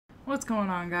What's going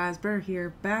on, guys? Bear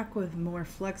here, back with more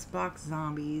Flexbox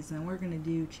Zombies, and we're going to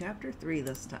do Chapter 3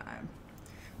 this time.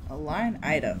 Align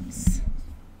Items.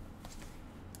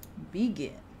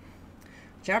 Begin.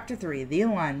 Chapter 3, The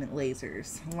Alignment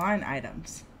Lasers. Align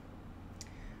Items.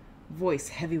 Voice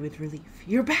heavy with relief.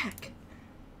 You're back!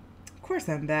 Of course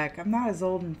I'm back. I'm not as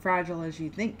old and fragile as you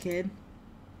think, kid.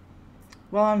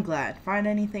 Well, I'm glad. Find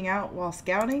anything out while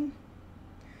scouting?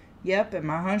 Yep, and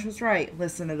my hunch was right.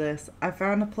 Listen to this. I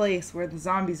found a place where the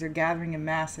zombies are gathering in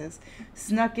masses.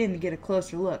 Snuck in to get a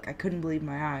closer look. I couldn't believe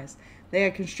my eyes. They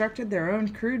had constructed their own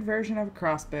crude version of a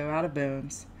crossbow out of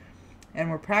bones and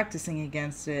were practicing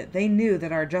against it. They knew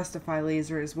that our Justify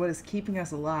laser is what is keeping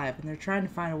us alive, and they're trying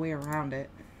to find a way around it.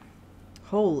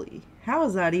 Holy, how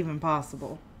is that even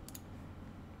possible?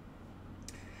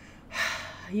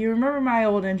 You remember my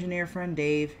old engineer friend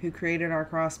Dave, who created our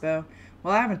crossbow?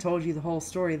 Well, I haven't told you the whole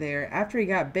story there. After he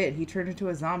got bit, he turned into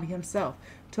a zombie himself.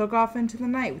 Took off into the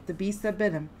night with the beast that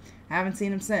bit him. I haven't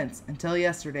seen him since, until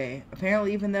yesterday.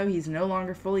 Apparently, even though he's no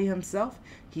longer fully himself,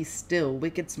 he's still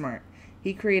wicked smart.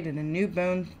 He created a new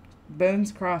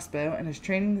bones crossbow and is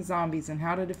training the zombies on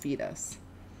how to defeat us.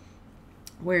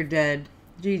 We're dead.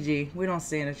 GG. We don't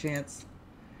stand a chance.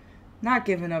 Not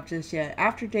giving up just yet.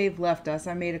 After Dave left us,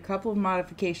 I made a couple of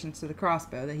modifications to the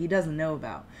crossbow that he doesn't know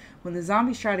about. When the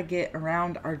zombies try to get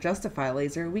around our Justify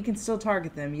laser, we can still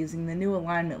target them using the new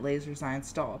alignment lasers I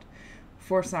installed.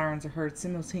 4 sirens are heard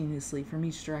simultaneously from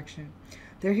each direction.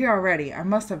 They're here already. I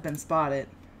must have been spotted.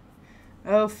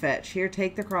 Oh, fetch. Here,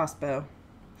 take the crossbow.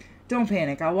 Don't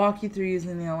panic. I'll walk you through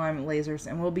using the alignment lasers,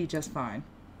 and we'll be just fine.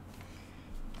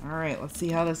 Alright, let's see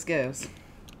how this goes.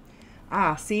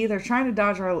 Ah, see, they're trying to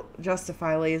dodge our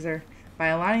Justify laser by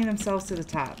aligning themselves to the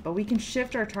top, but we can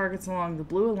shift our targets along the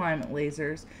blue alignment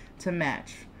lasers to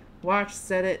match. Watch,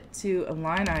 set it to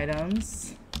align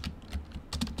items.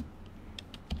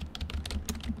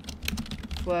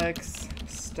 Flex,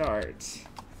 start.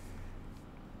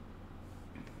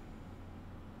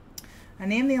 I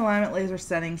named the alignment laser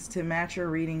settings to match your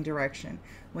reading direction.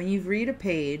 When you read a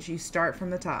page, you start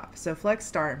from the top. So flex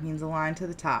start means align to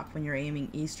the top when you're aiming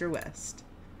east or west.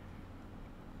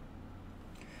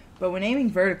 But when aiming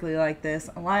vertically like this,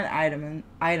 align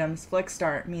items, flex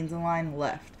start means align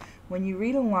left. When you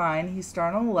read a line, you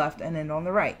start on the left and end on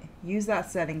the right. Use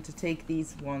that setting to take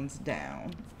these ones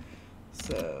down.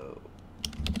 So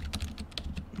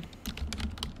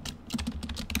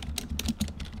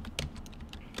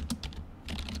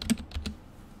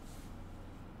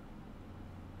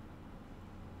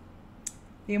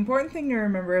the important thing to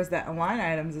remember is that align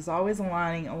items is always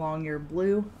aligning along your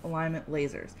blue alignment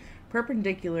lasers,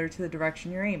 perpendicular to the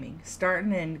direction you're aiming. Start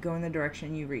and end go in the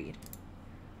direction you read.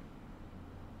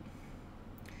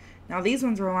 Now these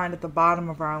ones are aligned at the bottom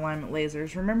of our alignment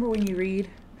lasers. Remember when you read,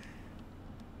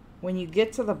 when you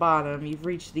get to the bottom, you've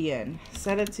reached the end.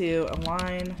 Set it to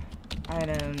align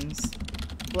items,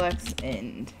 flex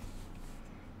end.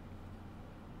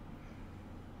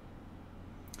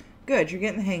 Good, you're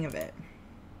getting the hang of it.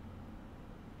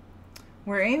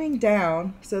 We're aiming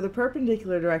down, so the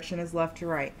perpendicular direction is left to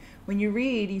right. When you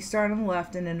read, you start on the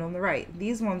left and end on the right.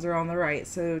 These ones are on the right,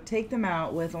 so take them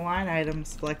out with align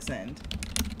items, flex end.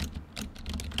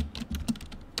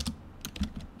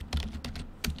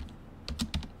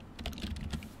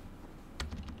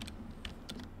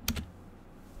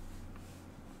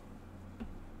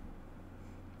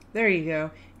 There you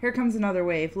go. Here comes another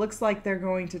wave. Looks like they're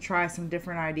going to try some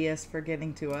different ideas for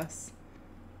getting to us.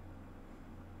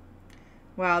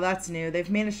 Wow, that's new. They've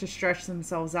managed to stretch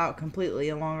themselves out completely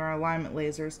along our alignment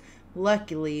lasers.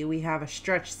 Luckily, we have a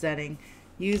stretch setting.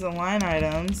 Use align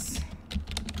items.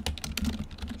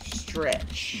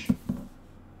 Stretch.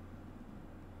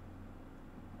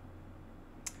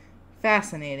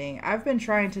 Fascinating. I've been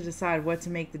trying to decide what to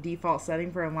make the default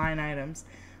setting for align items.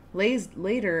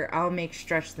 Later, I'll make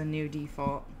stretch the new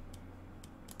default.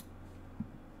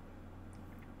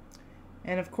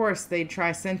 And of course, they'd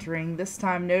try centering. This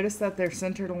time, notice that they're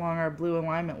centered along our blue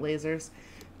alignment lasers.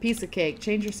 Piece of cake.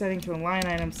 Change your setting to align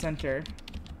item center.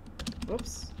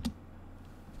 Whoops.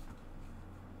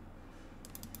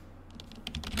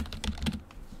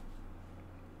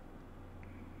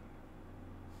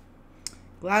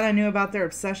 Glad I knew about their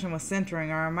obsession with centering,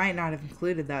 or I might not have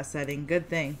included that setting. Good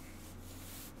thing.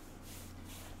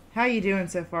 How you doing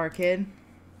so far, kid?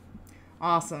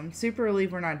 Awesome. Super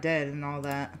relieved we're not dead and all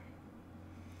that.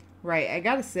 Right, I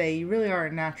gotta say, you really are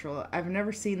a natural. I've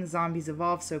never seen the zombies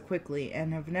evolve so quickly,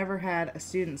 and have never had a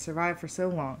student survive for so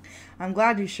long. I'm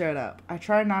glad you showed up. I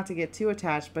tried not to get too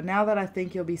attached, but now that I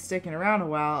think you'll be sticking around a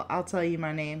while, I'll tell you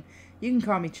my name. You can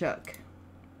call me Chuck.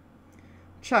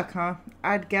 Chuck, huh?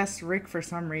 I'd guessed Rick for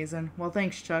some reason. Well,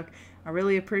 thanks, Chuck. I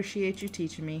really appreciate you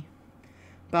teaching me.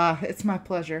 Bah, it's my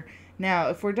pleasure. Now,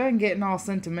 if we're done getting all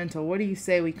sentimental, what do you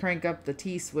say we crank up the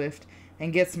T-Swift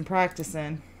and get some practice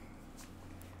in?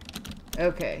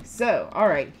 Okay, so,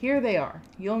 alright, here they are.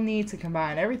 You'll need to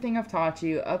combine everything I've taught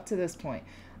you up to this point.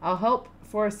 I'll help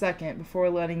for a second before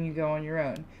letting you go on your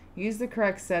own. Use the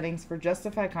correct settings for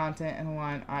justify content and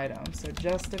align items. So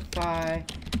justify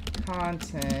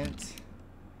content.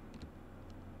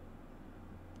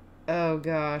 Oh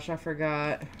gosh, I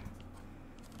forgot.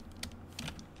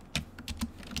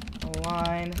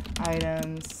 Align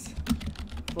items,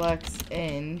 flex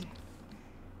end,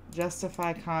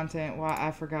 justify content. Why,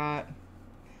 I forgot.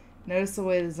 Notice the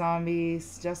way the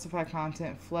zombies, justify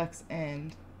content, flex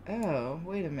end. Oh,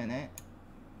 wait a minute.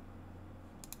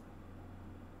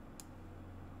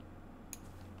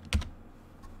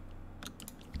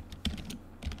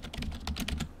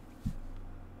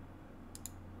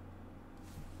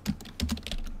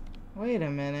 Wait a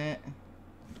minute.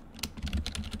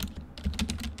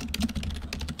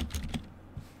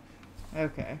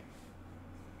 Okay.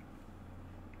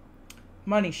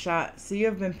 Money shot. So you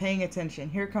have been paying attention.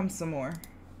 Here comes some more.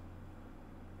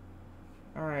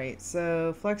 Alright,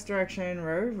 so flex direction,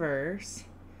 row reverse.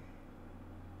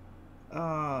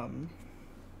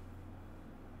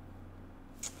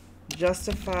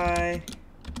 Justify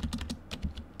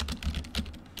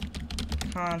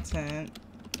content.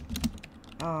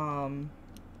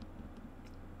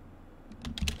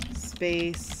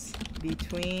 Space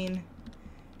between,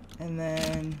 and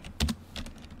then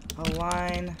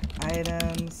align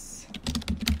items,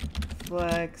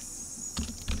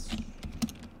 flex,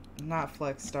 not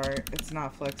flex start. It's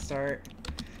not flex start.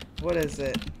 What is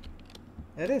it?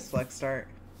 It is flex start.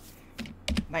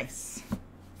 Nice.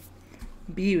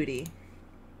 Beauty.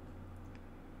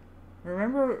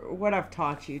 Remember what I've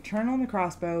taught you. Turn on the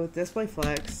crossbow with display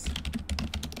flex.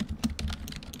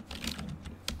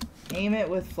 Aim it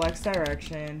with flex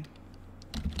direction.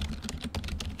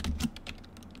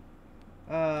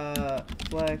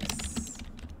 Flex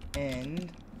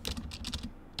end.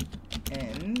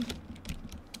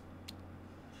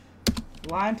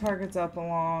 Line targets up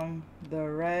along the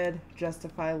red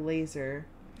justify laser.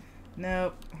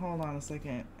 Nope. Hold on a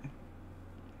second.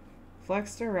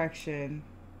 Flex direction.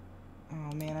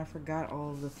 Oh man, I forgot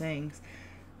all of the things.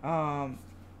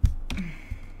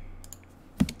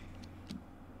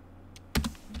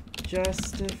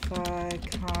 Justify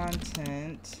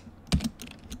content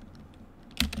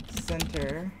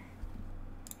center,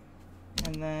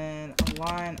 and then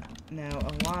align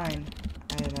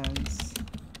items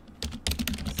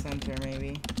center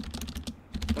maybe,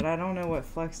 but I don't know what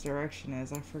flex direction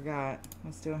is. I forgot.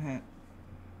 Let's do a hint.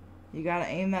 You gotta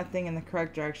aim that thing in the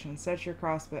correct direction. Set your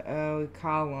crossbow. Oh,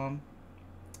 column.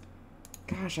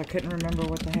 Gosh, I couldn't remember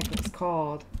what the heck it was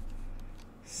called.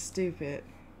 Stupid.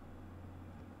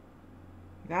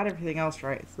 Got everything else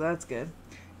right, so that's good.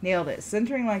 Nailed it.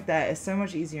 Centering like that is so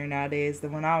much easier nowadays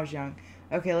than when I was young.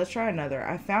 Okay, let's try another.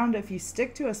 I found if you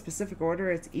stick to a specific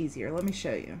order, it's easier. Let me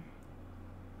show you.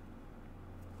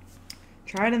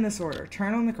 Try it in this order.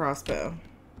 Turn on the crossbow.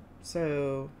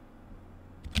 So,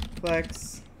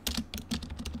 flex.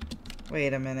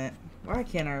 Wait a minute. Why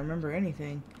can't I remember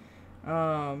anything?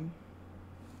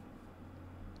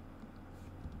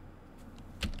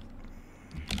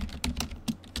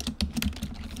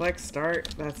 Flex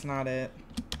start. That's not it.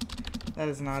 That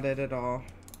is not it at all.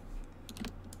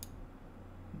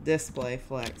 Display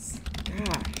flex.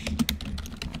 Gosh.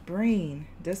 My brain.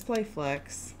 Display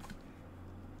flex.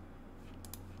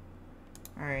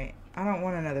 Alright. I don't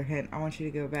want another hint. I want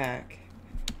you to go back.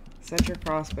 Set your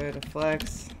crossbow to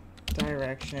flex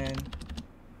direction.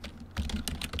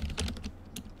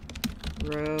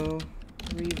 Row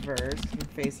reverse.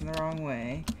 We're facing the wrong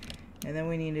way. And then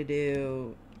we need to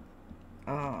do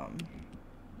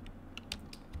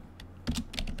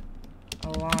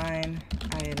align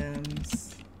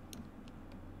items,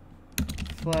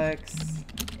 flex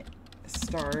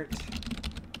start.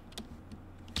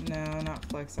 No, not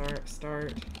flex art,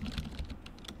 start.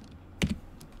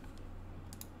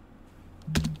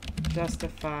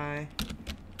 Justify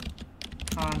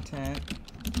content,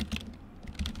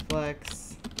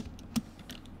 flex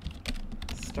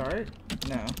start.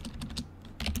 No.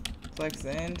 Flex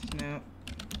end. No.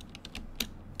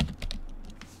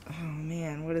 Oh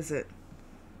man, what is it?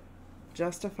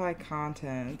 Justify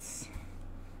contents.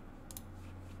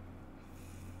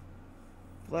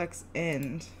 Flex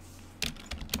end.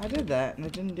 I did that and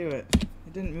it didn't do it.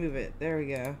 It didn't move it. There we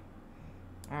go.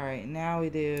 Alright, now we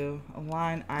do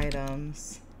align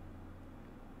items.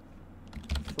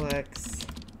 Flex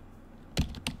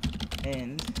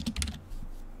end.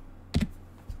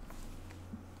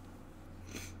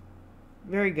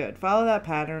 Very good. Follow that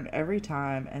pattern every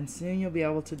time, and soon you'll be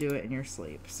able to do it in your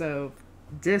sleep. So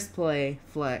display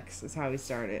flex is how we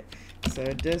start it. So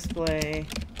display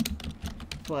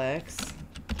flex,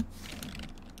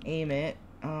 aim it,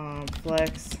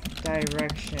 flex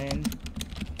direction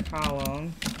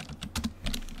column,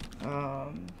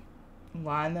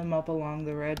 line them up along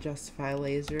the red justify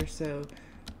laser. So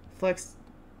flex,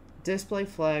 display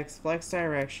flex, flex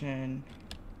direction,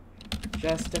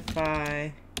 justify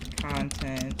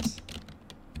content,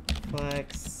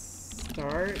 flex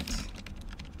start.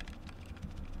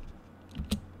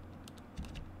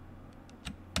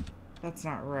 That's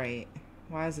not right.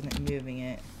 Why isn't it moving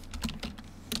it?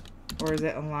 Or is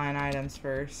it align items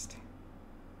first?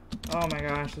 Oh my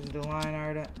gosh, is it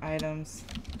align items?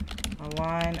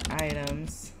 Align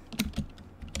items,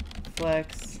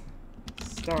 flex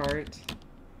start,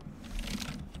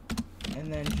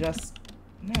 and then just,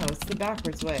 no, it's the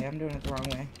backwards way. I'm doing it the wrong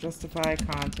way. Justify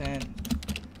content,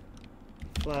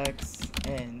 flex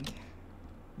end.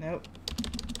 Nope.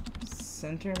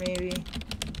 Center maybe?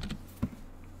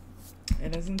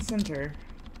 It isn't center.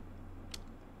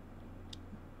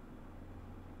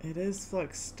 It is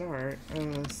flex start.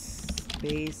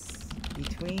 Space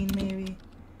between maybe?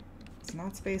 It's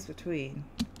not space between.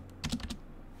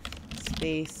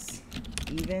 Space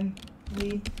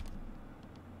evenly?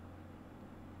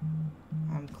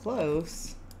 I'm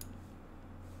close.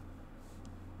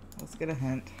 Let's get a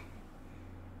hint.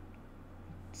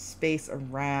 Space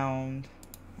around.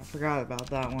 I forgot about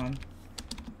that one.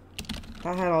 If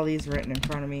I had all these written in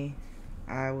front of me,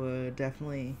 I would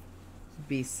definitely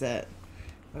be set.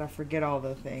 But I forget all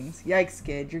the things. Yikes,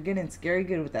 kid. You're getting scary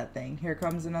good with that thing. Here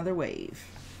comes another wave.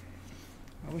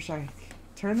 I wish I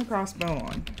turned the crossbow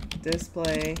on.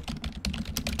 Display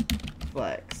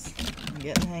flex. I'm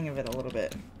getting the hang of it a little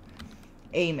bit.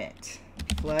 Aim it.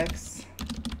 Flex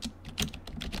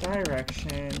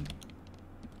direction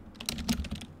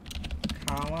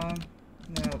column.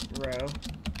 Nope, row.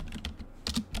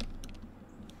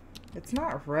 It's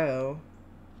not row.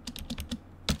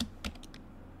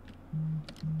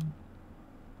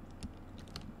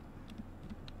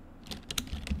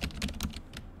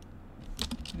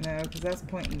 No, because that's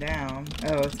pointing down.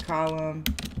 Oh, it's column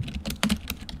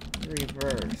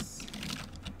reverse.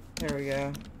 There we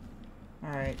go.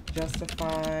 Alright,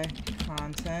 justify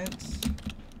content.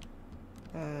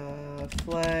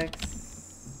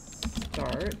 Flex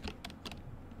start.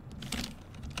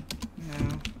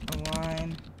 No,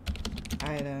 align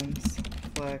items,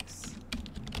 flex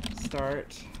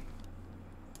start.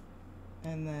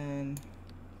 And then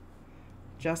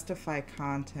justify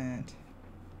content.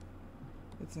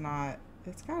 It's not,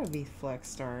 it's gotta be flex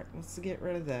start. Let's get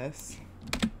rid of this.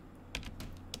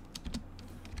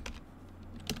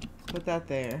 Put that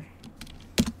there.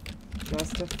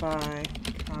 Justify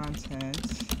content,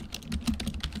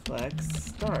 flex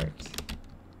start.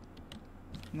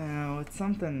 No, it's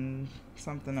something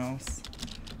else.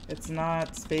 It's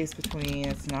not space between,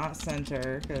 it's not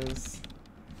center, because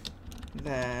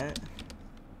that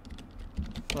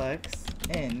flex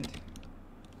end.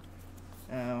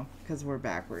 Oh, because we're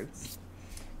backwards.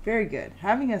 Very good.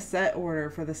 Having a set order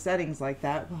for the settings like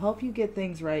that will help you get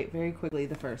things right very quickly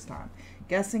the first time.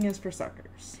 Guessing is for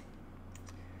suckers.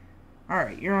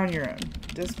 Alright, you're on your own.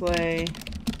 Display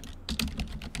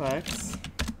flex.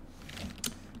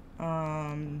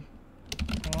 Align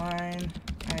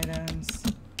items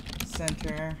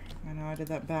center. I know I did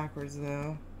that backwards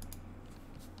though.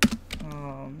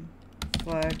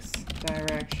 Flex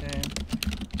direction.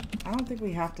 I don't think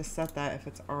we have to set that if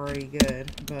it's already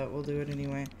good, but we'll do it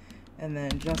anyway. And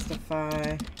then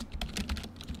justify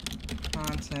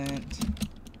content.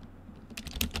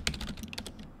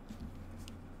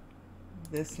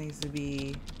 This needs to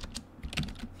be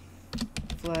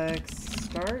flex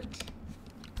start.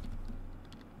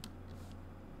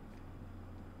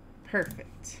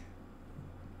 Perfect.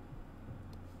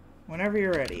 Whenever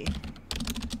you're ready.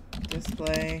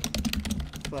 Display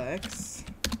flex.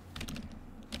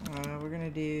 We're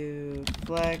gonna do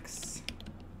flex.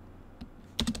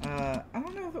 I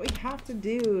don't know if we have to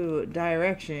do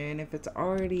direction if it's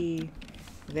already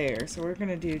there. So we're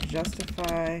gonna do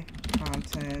justify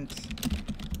content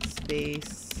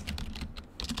space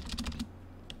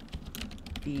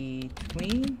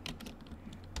between.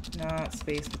 Not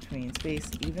space between. Space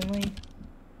evenly.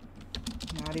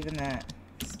 Not even that.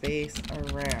 Space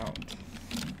around.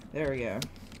 There we go.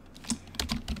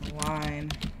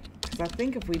 Line. Because I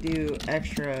think if we do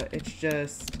extra, it's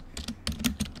just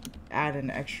add in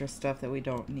extra stuff that we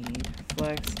don't need.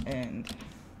 Flex end.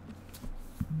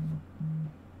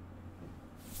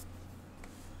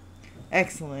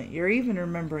 Excellent. You're even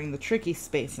remembering the tricky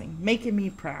spacing. Making me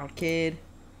proud, kid.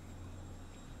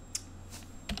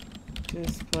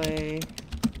 Display.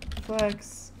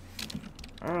 Flex.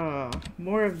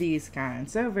 More of these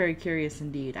kinds. So very curious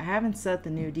indeed. I haven't set the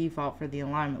new default for the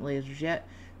alignment lasers yet,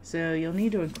 so you'll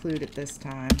need to include it this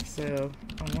time. So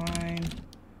align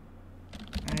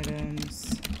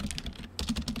items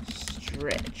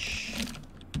stretch.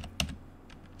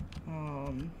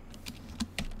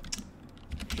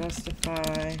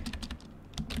 Justify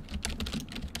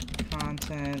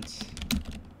content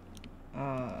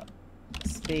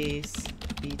space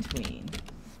between.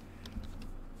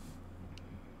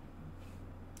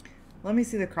 Let me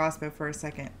see the crossbow for a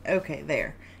second. Okay,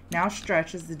 there. Now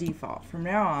stretch is the default. From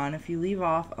now on, if you leave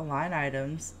off align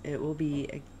items, it will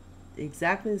be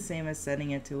exactly the same as setting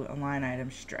it to align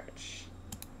item stretch.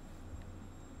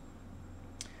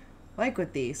 Like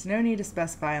with these, no need to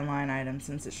specify align item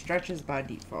since it stretches by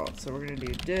default. So we're going to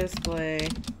do display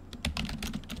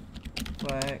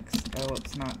flex. Oh,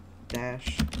 it's not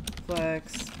dash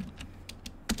flex.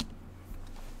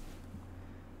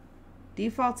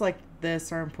 Defaults like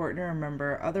this are important to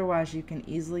remember, otherwise you can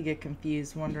easily get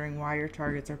confused wondering why your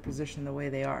targets are positioned the way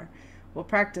they are. We'll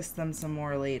practice them some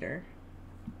more later.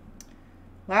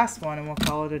 Last one and we'll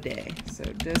call it a day. So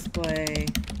display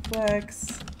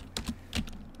flex,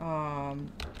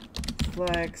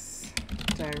 flex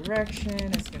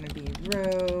direction is going to be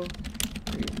row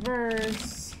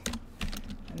reverse,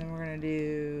 and then we're going to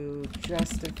do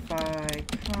justify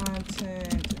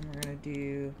content, and we're going to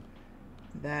do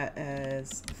that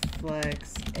as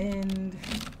flex end,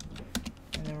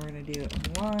 and then we're going to do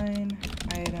align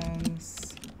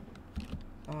items.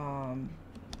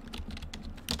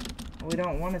 We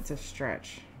don't want it to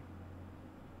stretch.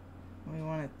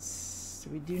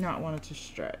 We do not want it to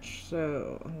stretch.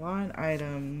 So align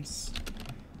items.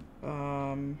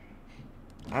 I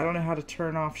don't know how to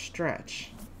turn off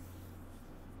stretch.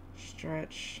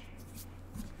 Stretch.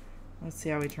 Let's see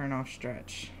how we turn off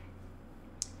stretch.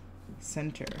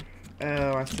 Center.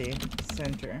 Oh, I see.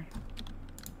 Center.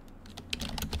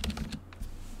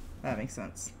 That makes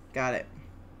sense. Got it.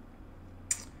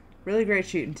 Really great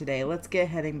shooting today. Let's get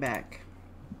heading back.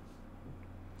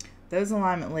 Those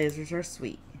alignment lasers are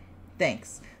sweet.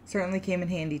 Thanks. Certainly came in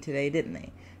handy today, didn't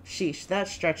they? Sheesh,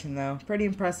 that's stretching though. Pretty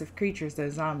impressive creatures,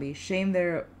 those zombies. Shame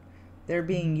they're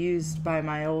being used by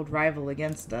my old rival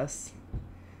against us.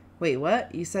 Wait,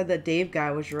 what? You said that Dave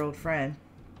guy was your old friend.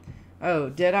 Oh,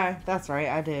 did I? That's right,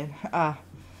 I did.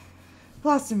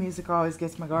 Blasted music always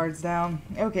gets my guards down.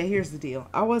 Okay, here's the deal.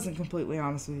 I wasn't completely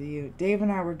honest with you. Dave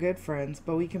and I were good friends,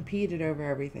 but we competed over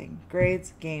everything.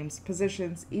 Grades, games,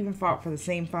 positions, even fought for the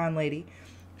same fine lady.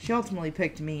 She ultimately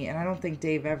picked me, and I don't think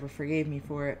Dave ever forgave me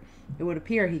for it. It would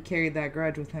appear he carried that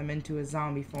grudge with him into his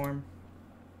zombie form.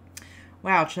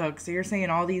 Wow, Chuck, so you're saying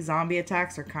all these zombie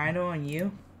attacks are kinda on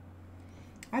you?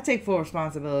 I take full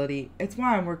responsibility. It's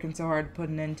why I'm working so hard to put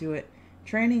an end to it.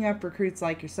 Training up recruits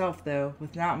like yourself, though,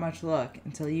 with not much luck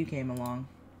until you came along.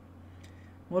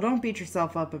 Well, don't beat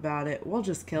yourself up about it. We'll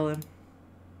just kill him.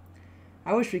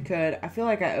 I wish we could. I feel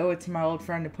like I owe it to my old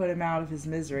friend to put him out of his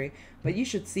misery, but you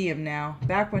should see him now.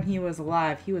 Back when he was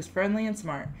alive, he was friendly and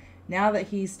smart. Now that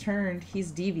he's turned, he's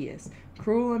devious,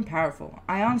 cruel and powerful.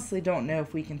 I honestly don't know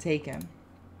if we can take him.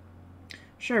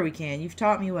 Sure we can. You've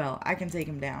taught me well. I can take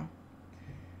him down.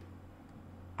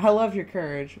 I love your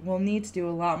courage. We'll need to do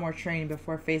a lot more training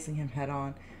before facing him head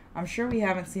on. I'm sure we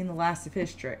haven't seen the last of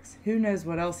his tricks. Who knows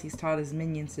what else he's taught his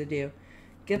minions to do.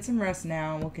 Get some rest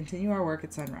now, and we'll continue our work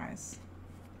at sunrise.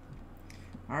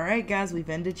 Alright guys, we've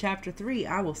ended chapter 3.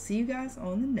 I will see you guys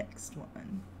on the next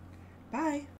one.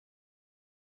 Bye.